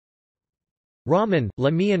Ramen,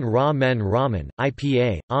 ramen,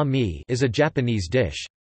 IPA, ami, is a Japanese dish.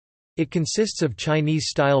 It consists of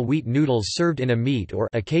Chinese-style wheat noodles served in a meat or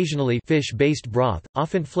occasionally fish-based broth,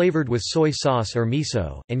 often flavored with soy sauce or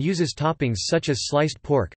miso, and uses toppings such as sliced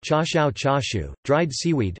pork, chashu, dried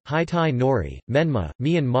seaweed, haitai nori, menma,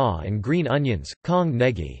 mian ma and green onions, kong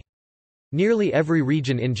negi. Nearly every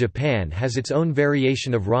region in Japan has its own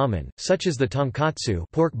variation of ramen, such as the tonkatsu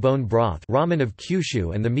pork bone broth ramen of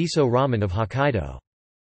Kyushu and the miso ramen of Hokkaido.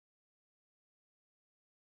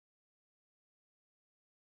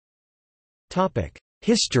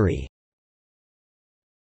 History.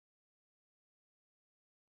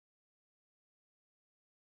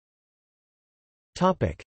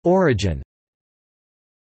 Origin.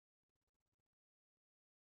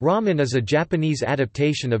 Ramen is a Japanese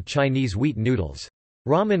adaptation of Chinese wheat noodles.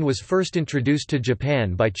 Ramen was first introduced to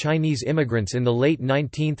Japan by Chinese immigrants in the late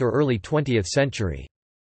 19th or early 20th century.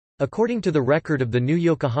 According to the record of the New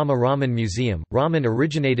Yokohama Ramen Museum, ramen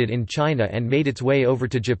originated in China and made its way over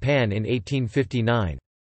to Japan in 1859.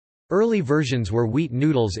 Early versions were wheat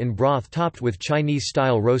noodles in broth topped with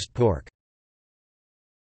Chinese-style roast pork.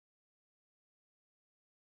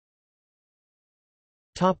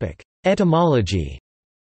 Etymology.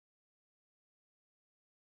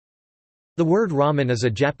 The word ramen is a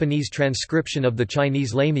Japanese transcription of the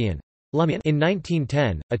Chinese lamian. In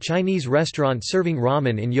 1910, a Chinese restaurant serving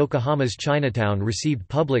ramen in Yokohama's Chinatown received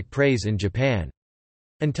public praise in Japan.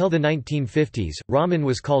 Until the 1950s, ramen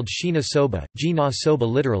was called shina soba, jina soba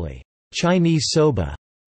literally, Chinese soba,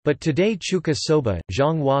 but today chuka soba,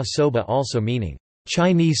 zhonghua soba also meaning,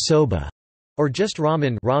 Chinese soba, or just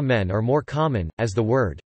ramen are more common, as the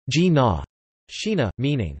word jina, shina,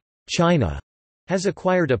 meaning, China, has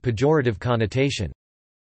acquired a pejorative connotation.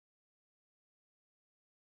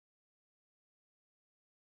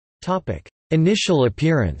 Initial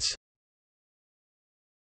appearance.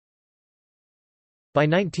 By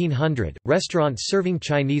 1900, restaurants serving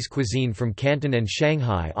Chinese cuisine from Canton and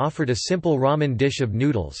Shanghai offered a simple ramen dish of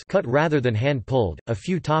noodles cut rather than hand-pulled, a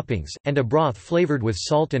few toppings, and a broth flavored with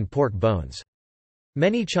salt and pork bones.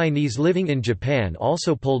 Many Chinese living in Japan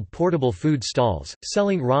also pulled portable food stalls,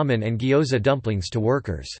 selling ramen and gyoza dumplings to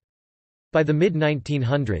workers. By the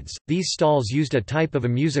mid-1900s, these stalls used a type of a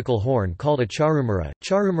musical horn called a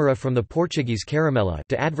charumara from the Portuguese caramela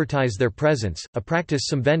to advertise their presence, a practice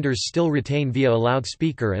some vendors still retain via a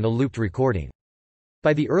loudspeaker and a looped recording.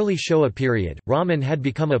 By the early Showa period, ramen had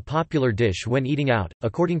become a popular dish when eating out.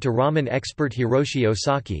 According to ramen expert Hiroshi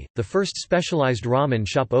Osaki, the first specialized ramen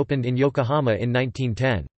shop opened in Yokohama in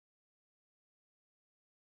 1910.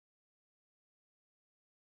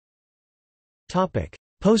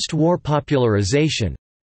 Post-war popularization.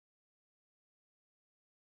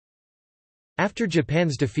 After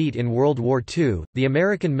Japan's defeat in World War II, the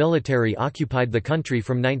American military occupied the country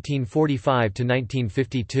from 1945 to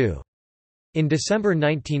 1952. In December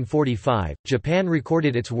 1945, Japan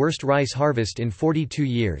recorded its worst rice harvest in 42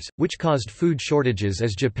 years, which caused food shortages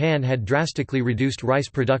as Japan had drastically reduced rice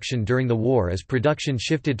production during the war as production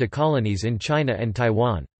shifted to colonies in China and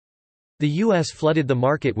Taiwan. The U.S. flooded the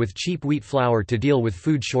market with cheap wheat flour to deal with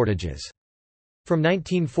food shortages. From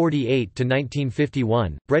 1948 to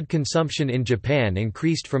 1951, bread consumption in Japan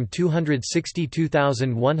increased from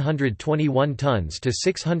 262,121 tons to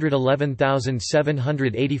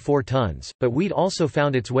 611,784 tons, but wheat also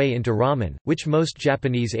found its way into ramen, which most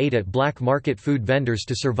Japanese ate at black market food vendors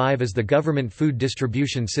to survive as the government food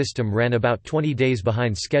distribution system ran about 20 days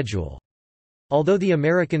behind schedule. Although the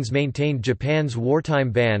Americans maintained Japan's wartime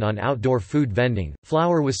ban on outdoor food vending,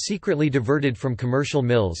 flour was secretly diverted from commercial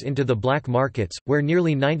mills into the black markets, where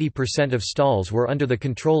nearly 90% of stalls were under the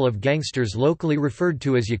control of gangsters locally referred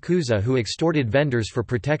to as yakuza who extorted vendors for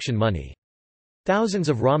protection money. Thousands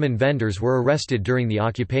of ramen vendors were arrested during the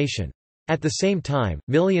occupation. At the same time,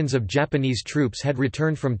 millions of Japanese troops had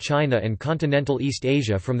returned from China and continental East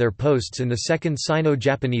Asia from their posts in the Second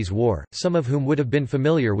Sino-Japanese War, some of whom would have been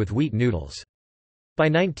familiar with wheat noodles. By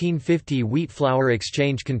 1950, wheat flour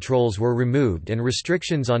exchange controls were removed and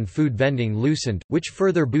restrictions on food vending loosened, which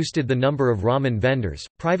further boosted the number of ramen vendors.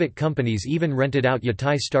 Private companies even rented out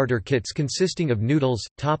yatai starter kits consisting of noodles,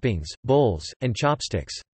 toppings, bowls, and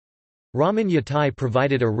chopsticks. Ramen yatai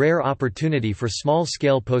provided a rare opportunity for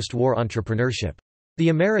small-scale post-war entrepreneurship. The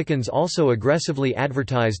Americans also aggressively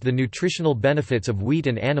advertised the nutritional benefits of wheat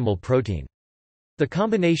and animal protein. The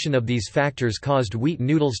combination of these factors caused wheat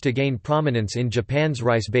noodles to gain prominence in Japan's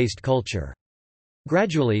rice-based culture.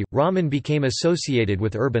 Gradually, ramen became associated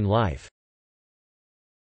with urban life.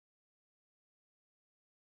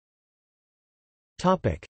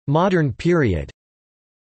 Modern period.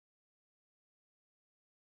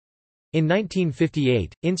 In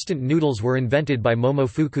 1958, instant noodles were invented by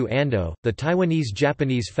Momofuku Ando, the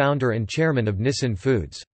Taiwanese-Japanese founder and chairman of Nissin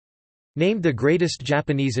Foods. Named the greatest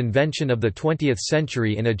Japanese invention of the 20th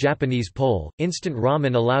century in a Japanese poll, instant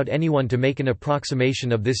ramen allowed anyone to make an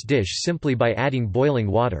approximation of this dish simply by adding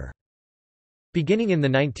boiling water. Beginning in the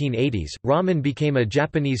 1980s, ramen became a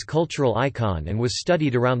Japanese cultural icon and was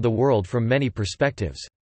studied around the world from many perspectives.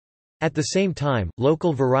 At the same time,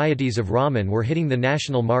 local varieties of ramen were hitting the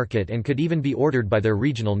national market and could even be ordered by their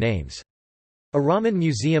regional names. A ramen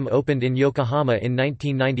museum opened in Yokohama in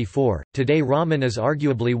 1994. Today, ramen is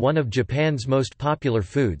arguably one of Japan's most popular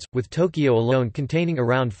foods, with Tokyo alone containing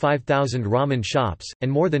around 5,000 ramen shops,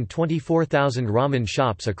 and more than 24,000 ramen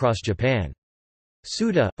shops across Japan.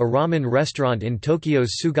 Suda, a ramen restaurant in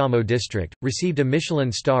Tokyo's Sugamo district, received a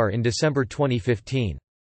Michelin star in December 2015.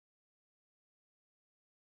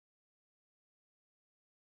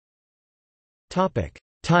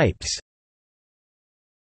 Types.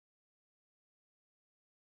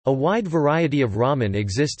 A wide variety of ramen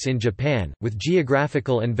exists in Japan, with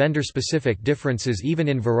geographical and vendor-specific differences even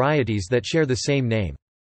in varieties that share the same name.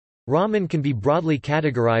 Ramen can be broadly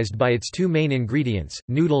categorized by its two main ingredients,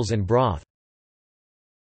 noodles and broth.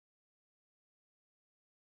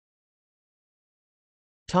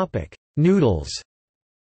 Noodles.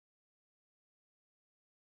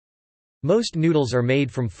 Most noodles are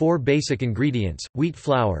made from four basic ingredients: wheat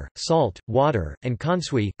flour, salt, water, and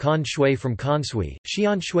kansui from kansui,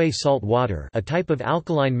 xianshui salt water, a type of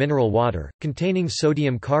alkaline mineral water, containing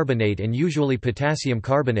sodium carbonate and usually potassium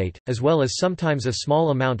carbonate, as well as sometimes a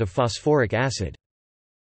small amount of phosphoric acid.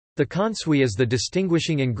 The kansui is the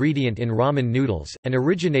distinguishing ingredient in ramen noodles, and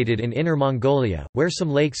originated in Inner Mongolia, where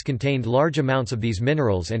some lakes contained large amounts of these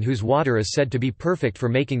minerals and whose water is said to be perfect for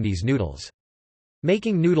making these noodles.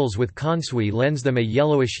 Making noodles with kansui lends them a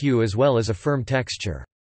yellowish hue as well as a firm texture.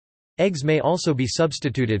 Eggs may also be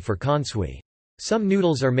substituted for kansui. Some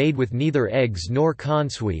noodles are made with neither eggs nor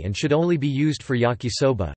kansui and should only be used for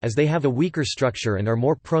yakisoba, as they have a weaker structure and are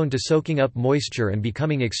more prone to soaking up moisture and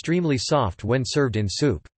becoming extremely soft when served in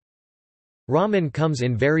soup. Ramen comes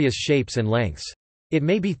in various shapes and lengths. It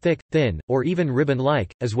may be thick, thin, or even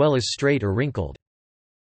ribbon-like, as well as straight or wrinkled.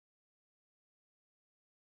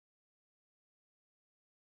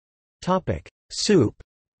 Soup.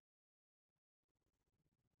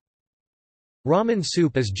 Ramen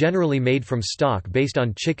soup is generally made from stock based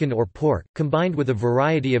on chicken or pork, combined with a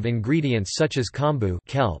variety of ingredients such as kombu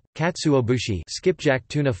kelp, katsuobushi skipjack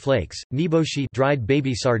tuna flakes, niboshi dried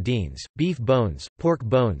baby sardines, beef bones, pork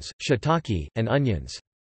bones, shiitake, and onions.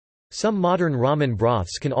 Some modern ramen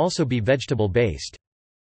broths can also be vegetable-based.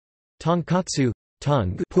 Tonkatsu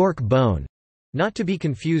pork bone, not to be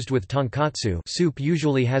confused with tonkatsu soup,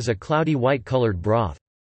 usually has a cloudy white-colored broth.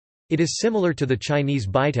 It is similar to the Chinese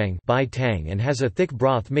baitang and has a thick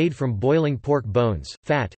broth made from boiling pork bones,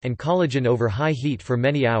 fat, and collagen over high heat for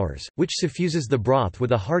many hours, which suffuses the broth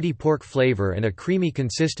with a hearty pork flavor and a creamy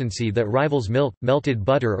consistency that rivals milk, melted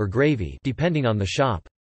butter or gravy, depending on the shop.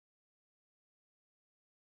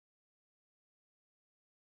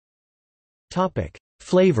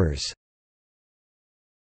 Flavors.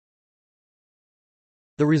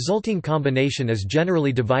 The resulting combination is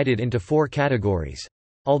generally divided into four categories.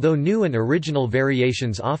 Although new and original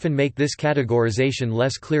variations often make this categorization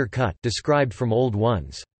less clear-cut, described from old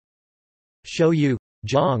ones. Shoyu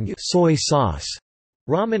soy sauce.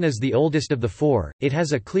 Ramen is the oldest of the four. It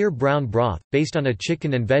has a clear brown broth, based on a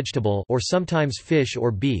chicken and vegetable or sometimes fish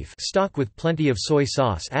or beef stock with plenty of soy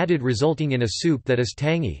sauce added, resulting in a soup that is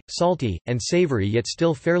tangy, salty, and savory yet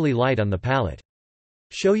still fairly light on the palate.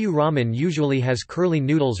 Shoyu ramen usually has curly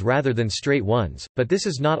noodles rather than straight ones, but this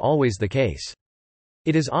is not always the case.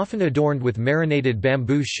 It is often adorned with marinated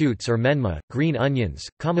bamboo shoots or menma, green onions,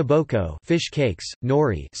 kamaboko fish cakes,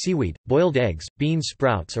 nori seaweed, boiled eggs, bean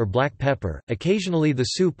sprouts or black pepper. Occasionally the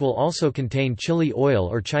soup will also contain chili oil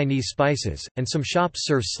or Chinese spices, and some shops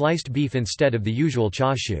serve sliced beef instead of the usual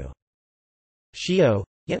chashu. Shio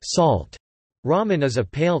salt. Ramen is a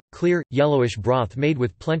pale, clear, yellowish broth made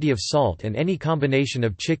with plenty of salt and any combination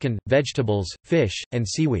of chicken, vegetables, fish, and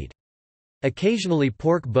seaweed. Occasionally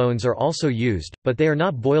pork bones are also used, but they are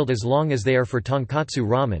not boiled as long as they are for tonkatsu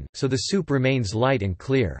ramen, so the soup remains light and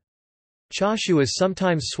clear. Chashu is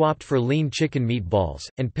sometimes swapped for lean chicken meatballs,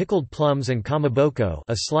 and pickled plums and kamaboko,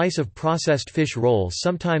 a slice of processed fish roll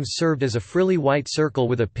sometimes served as a frilly white circle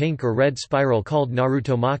with a pink or red spiral called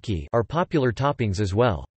narutomaki, are popular toppings as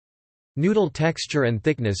well. Noodle texture and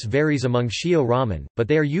thickness varies among shio ramen, but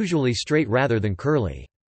they are usually straight rather than curly.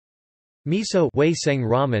 Miso Wei-seng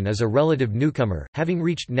ramen is a relative newcomer, having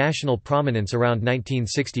reached national prominence around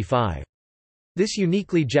 1965. This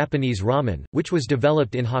uniquely Japanese ramen, which was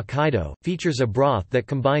developed in Hokkaido, features a broth that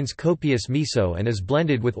combines copious miso and is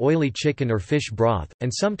blended with oily chicken or fish broth,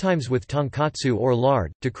 and sometimes with tonkatsu or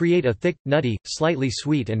lard, to create a thick, nutty, slightly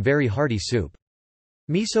sweet and very hearty soup.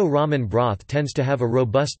 Miso ramen broth tends to have a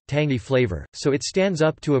robust, tangy flavor, so it stands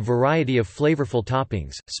up to a variety of flavorful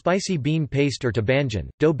toppings: spicy bean paste or tabanjan,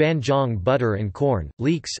 doubanjiang butter and corn,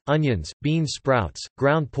 leeks, onions, bean sprouts,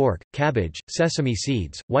 ground pork, cabbage, sesame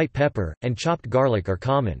seeds, white pepper, and chopped garlic are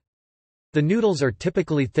common. The noodles are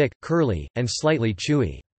typically thick, curly, and slightly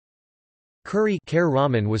chewy. Curry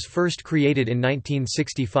ramen was first created in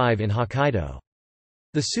 1965 in Hokkaido.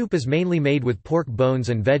 The soup is mainly made with pork bones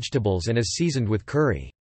and vegetables and is seasoned with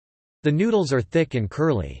curry. The noodles are thick and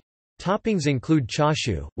curly. Toppings include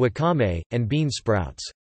chashu, wakame, and bean sprouts.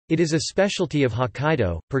 It is a specialty of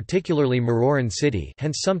Hokkaido, particularly Muroran City,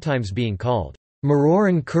 hence sometimes being called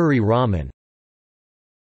Muroran curry ramen.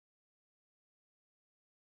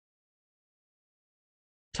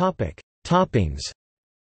 Toppings.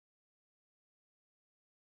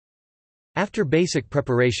 After basic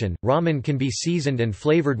preparation, ramen can be seasoned and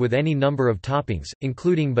flavored with any number of toppings,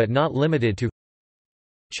 including but not limited to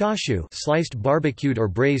chashu, sliced barbecued or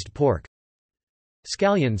braised pork,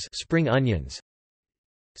 scallions, spring onions,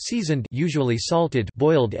 seasoned, usually salted,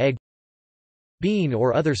 boiled egg, bean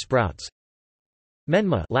or other sprouts,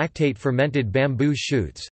 menma, lactate fermented bamboo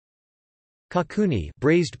shoots, kakuni,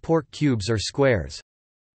 braised pork cubes or squares,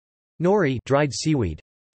 nori, dried seaweed,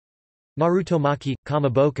 narutomaki,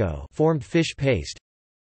 kamaboko, formed fish paste,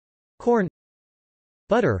 corn,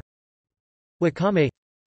 butter, wakame,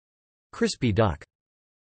 crispy duck.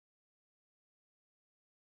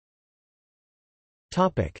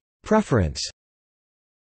 Topic: Preference.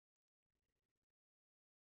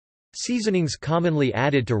 Seasonings commonly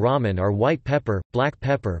added to ramen are white pepper, black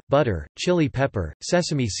pepper, butter, chili pepper,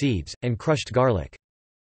 sesame seeds, and crushed garlic.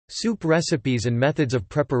 Soup recipes and methods of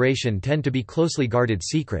preparation tend to be closely guarded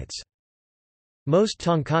secrets. Most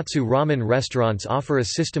tonkatsu ramen restaurants offer a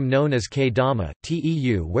system known as K-dama,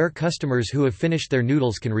 TEU, where customers who have finished their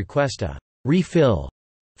noodles can request a refill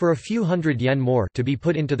for a few hundred yen more to be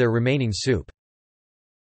put into their remaining soup.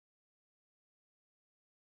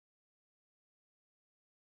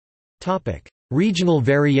 Regional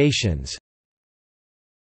variations.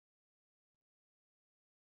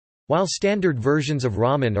 While standard versions of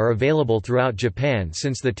ramen are available throughout Japan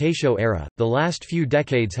since the Taisho era, the last few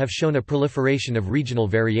decades have shown a proliferation of regional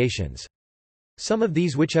variations. Some of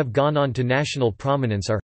these which have gone on to national prominence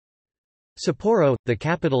are Sapporo, the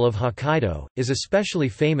capital of Hokkaido, is especially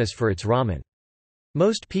famous for its ramen.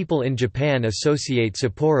 Most people in Japan associate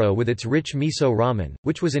Sapporo with its rich miso ramen,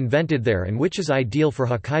 which was invented there and which is ideal for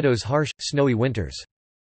Hokkaido's harsh, snowy winters.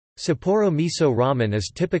 Sapporo miso ramen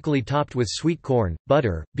is typically topped with sweet corn,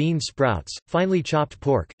 butter, bean sprouts, finely chopped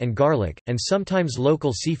pork, and garlic, and sometimes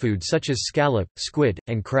local seafood such as scallop, squid,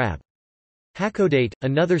 and crab. Hakodate,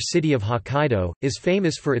 another city of Hokkaido, is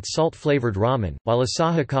famous for its salt-flavored ramen, while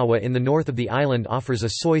Asahikawa in the north of the island offers a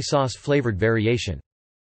soy sauce-flavored variation.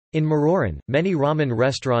 In Muroran, many ramen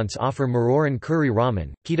restaurants offer Muroran curry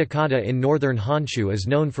ramen. Kitakata in northern Honshu is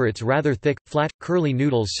known for its rather thick, flat, curly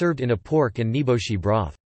noodles served in a pork and niboshi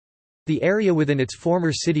broth. The area within its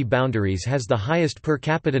former city boundaries has the highest per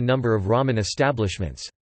capita number of ramen establishments.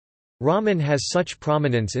 Ramen has such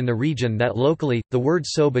prominence in the region that locally, the word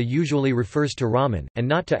soba usually refers to ramen, and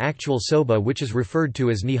not to actual soba, which is referred to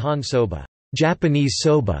as Nihon soba, Japanese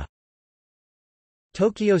soba.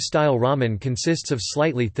 Tokyo-style ramen consists of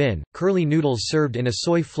slightly thin, curly noodles served in a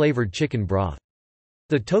soy-flavored chicken broth.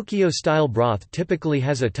 The Tokyo-style broth typically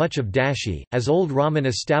has a touch of dashi, as old ramen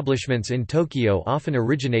establishments in Tokyo often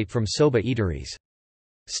originate from soba eateries.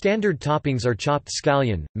 Standard toppings are chopped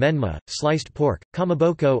scallion, menma, sliced pork,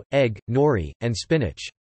 kamaboko, egg, nori, and spinach.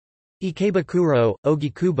 Ikebukuro,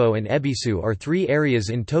 Ogikubo and Ebisu are three areas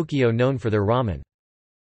in Tokyo known for their ramen.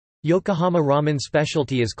 Yokohama ramen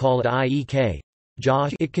specialty is called Iek.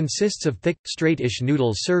 It consists of thick, straight-ish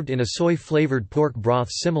noodles served in a soy-flavored pork broth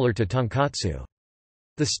similar to tonkatsu.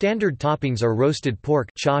 The standard toppings are roasted pork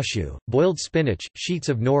chashu, boiled spinach, sheets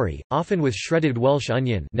of nori, often with shredded Welsh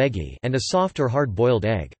onion negi, and a soft or hard-boiled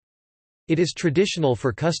egg. It is traditional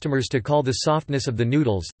for customers to call the softness of the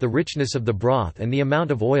noodles, the richness of the broth and the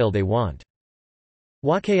amount of oil they want.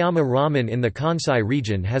 Wakayama ramen in the Kansai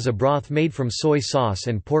region has a broth made from soy sauce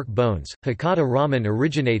and pork bones. Hakata ramen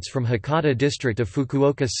originates from Hakata district of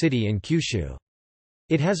Fukuoka City in Kyushu.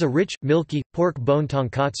 It has a rich, milky, pork bone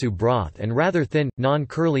tonkatsu broth and rather thin,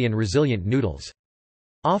 non-curly and resilient noodles.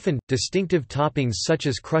 Often, distinctive toppings such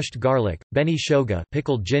as crushed garlic, beni shoga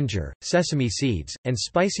pickled ginger, sesame seeds, and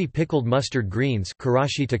spicy pickled mustard greens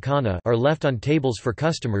karashi takana are left on tables for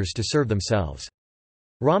customers to serve themselves.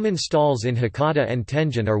 Ramen stalls in Hakata and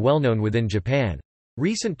Tenjin are well known within Japan.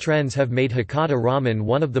 Recent trends have made Hakata ramen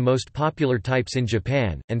one of the most popular types in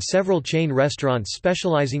Japan, and several chain restaurants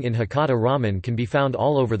specializing in Hakata ramen can be found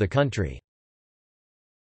all over the country.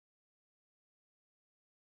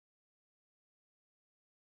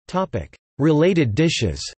 Related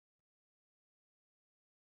dishes.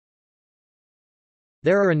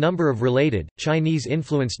 There are a number of related,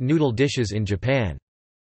 Chinese-influenced noodle dishes in Japan.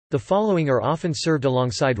 The following are often served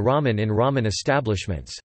alongside ramen in ramen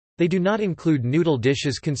establishments. They do not include noodle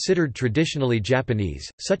dishes considered traditionally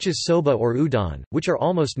Japanese, such as soba or udon, which are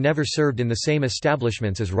almost never served in the same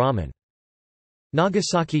establishments as ramen.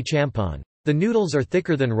 Nagasaki champon. The noodles are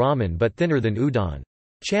thicker than ramen but thinner than udon.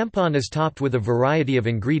 Champon is topped with a variety of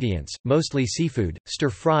ingredients, mostly seafood,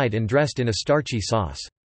 stir-fried and dressed in a starchy sauce.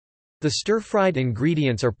 The stir-fried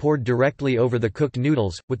ingredients are poured directly over the cooked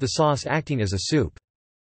noodles, with the sauce acting as a soup.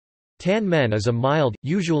 Tan men is a mild,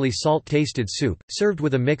 usually salt-tasted soup, served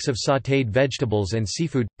with a mix of sautéed vegetables and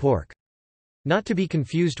seafood, pork. Not to be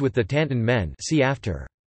confused with the tantan men, see after.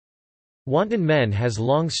 Wonton men has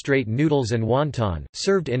long straight noodles and wonton,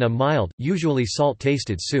 served in a mild, usually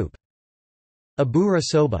salt-tasted soup. Abura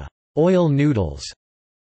soba, oil noodles,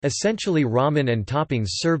 essentially ramen and toppings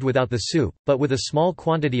served without the soup, but with a small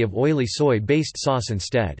quantity of oily soy-based sauce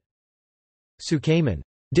instead. Tsukemen,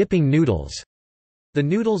 dipping noodles. The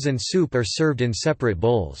noodles and soup are served in separate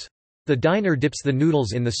bowls. The diner dips the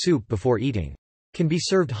noodles in the soup before eating. Can be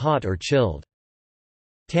served hot or chilled.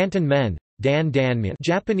 Tantan men, dan dan men,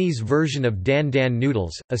 Japanese version of dan dan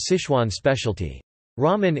noodles, a Sichuan specialty.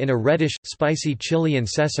 Ramen in a reddish, spicy chili and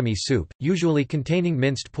sesame soup, usually containing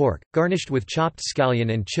minced pork, garnished with chopped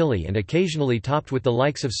scallion and chili and occasionally topped with the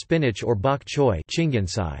likes of spinach or bok choy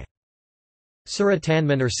Sura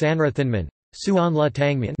tanmen or sanra thanmen, suanla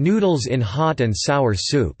tangmen, noodles in hot and sour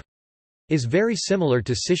soup, is very similar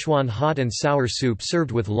to Sichuan hot and sour soup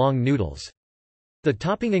served with long noodles. The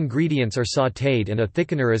topping ingredients are sautéed and a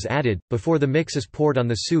thickener is added, before the mix is poured on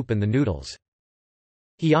the soup and the noodles.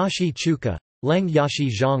 Hiyashi chuka, Leng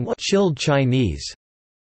yashi zhang, chilled Chinese,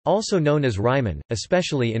 also known as ramen,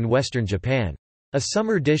 especially in western Japan. A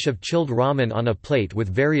summer dish of chilled ramen on a plate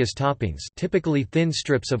with various toppings, typically thin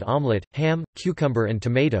strips of omelette, ham, cucumber and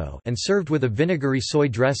tomato, and served with a vinegary soy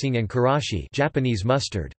dressing and karashi, Japanese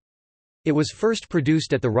mustard. It was first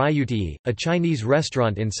produced at the Ryutii, a Chinese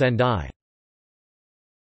restaurant in Sendai.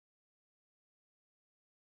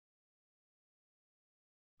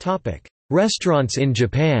 Topic: Restaurants in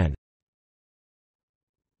Japan.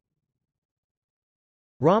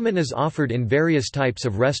 Ramen is offered in various types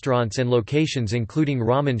of restaurants and locations including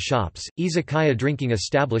ramen shops, izakaya drinking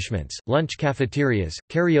establishments, lunch cafeterias,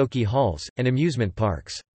 karaoke halls, and amusement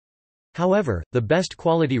parks. However, the best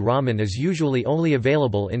quality ramen is usually only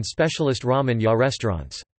available in specialist ramen-ya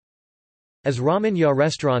restaurants. As ramen-ya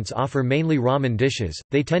restaurants offer mainly ramen dishes,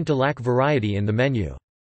 they tend to lack variety in the menu.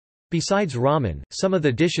 Besides ramen, some of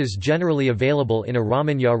the dishes generally available in a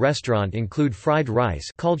ramen-ya restaurant include fried rice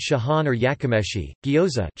called shahan or yakimeshi,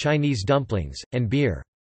 gyoza Chinese dumplings, and beer.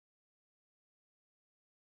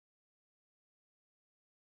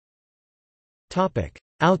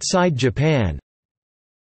 Outside Japan.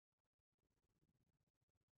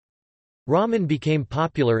 Ramen became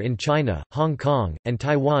popular in China, Hong Kong, and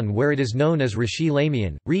Taiwan where it is known as rishi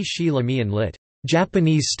lamian, ri-shi lamian lit.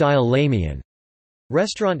 Japanese-style lamian.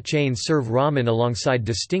 Restaurant chains serve ramen alongside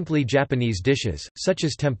distinctly Japanese dishes, such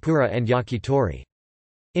as tempura and yakitori.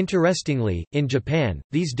 Interestingly, in Japan,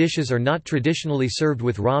 these dishes are not traditionally served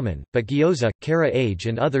with ramen, but gyoza, kara-age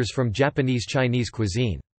and others from Japanese Chinese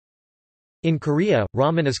cuisine. In Korea,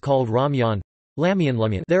 ramen is called ramyeon.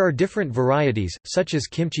 There are different varieties, such as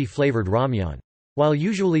kimchi-flavored ramyeon. While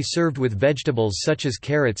usually served with vegetables such as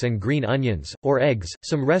carrots and green onions, or eggs,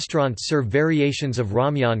 some restaurants serve variations of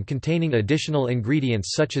ramyeon containing additional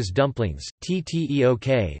ingredients such as dumplings,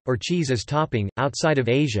 tteok, or cheese as topping. Outside of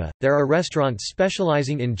Asia, there are restaurants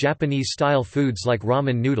specializing in Japanese-style foods like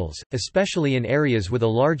ramen noodles, especially in areas with a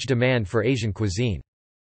large demand for Asian cuisine.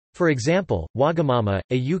 For example, Wagamama,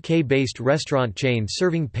 a UK-based restaurant chain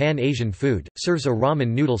serving Pan-Asian food, serves a ramen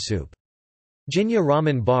noodle soup. Jinya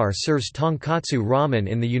Ramen Bar serves tonkatsu ramen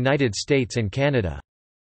in the United States and Canada.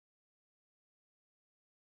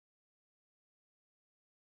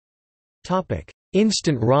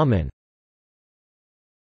 Instant ramen.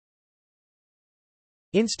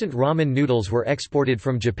 Instant ramen noodles were exported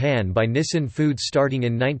from Japan by Nissin Foods starting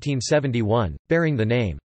in 1971, bearing the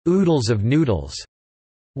name, oodles of noodles.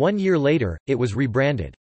 1 year later, it was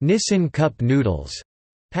rebranded Nissin Cup Noodles.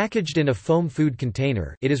 Packaged in a foam food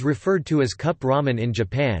container, it is referred to as cup ramen in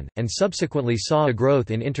Japan, and subsequently saw a growth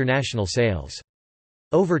in international sales.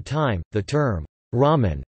 Over time, the term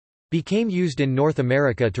ramen became used in North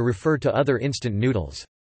America to refer to other instant noodles.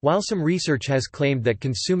 While some research has claimed that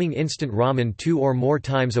consuming instant ramen 2 or more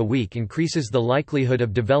times a week increases the likelihood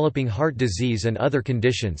of developing heart disease and other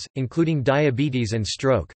conditions, including diabetes and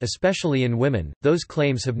stroke, especially in women, those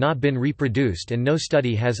claims have not been reproduced and no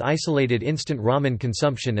study has isolated instant ramen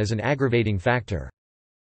consumption as an aggravating factor.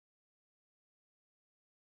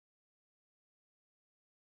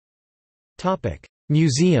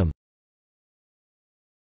 Museum.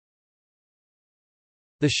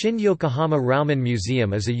 The Shin-Yokohama Ramen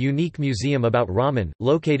Museum is a unique museum about ramen,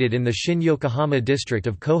 located in the Shin-Yokohama district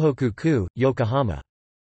of Kohoku-ku, Yokohama.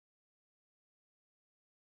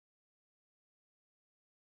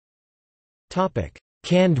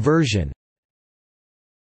 Canned version.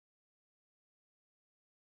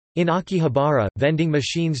 In Akihabara, vending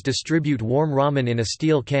machines distribute warm ramen in a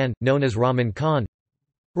steel can, known as ramen kan.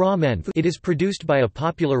 It is produced by a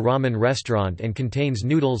popular ramen restaurant and contains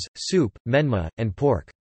noodles, soup, menma, and pork.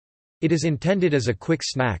 It is intended as a quick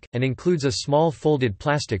snack, and includes a small folded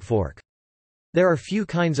plastic fork. There are few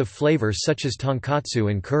kinds of flavors such as tonkatsu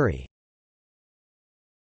and curry.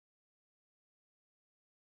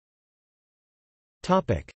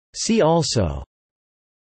 See also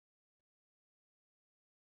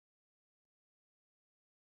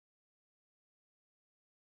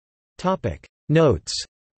Notes.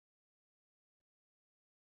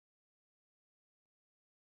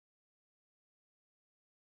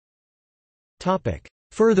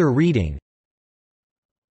 Further reading.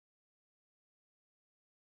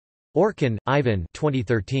 Orkin, Ivan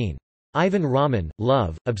 2013. Ivan Ramen,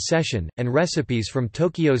 Love, Obsession, and Recipes from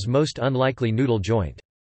Tokyo's Most Unlikely Noodle Joint.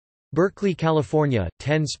 Berkeley, California,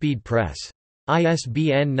 10 Speed Press.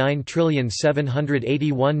 ISBN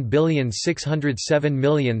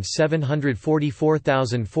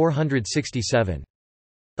 9781607744467.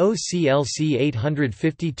 OCLC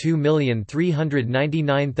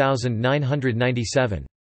 852399997.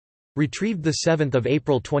 Retrieved 7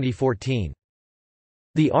 April 2014.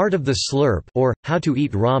 The Art of the Slurp, or, How to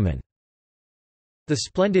Eat Ramen. The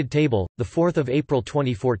Splendid Table, 4 April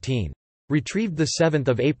 2014. Retrieved 7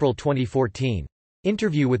 April 2014.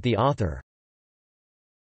 Interview with the author.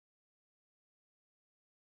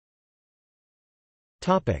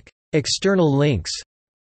 External links.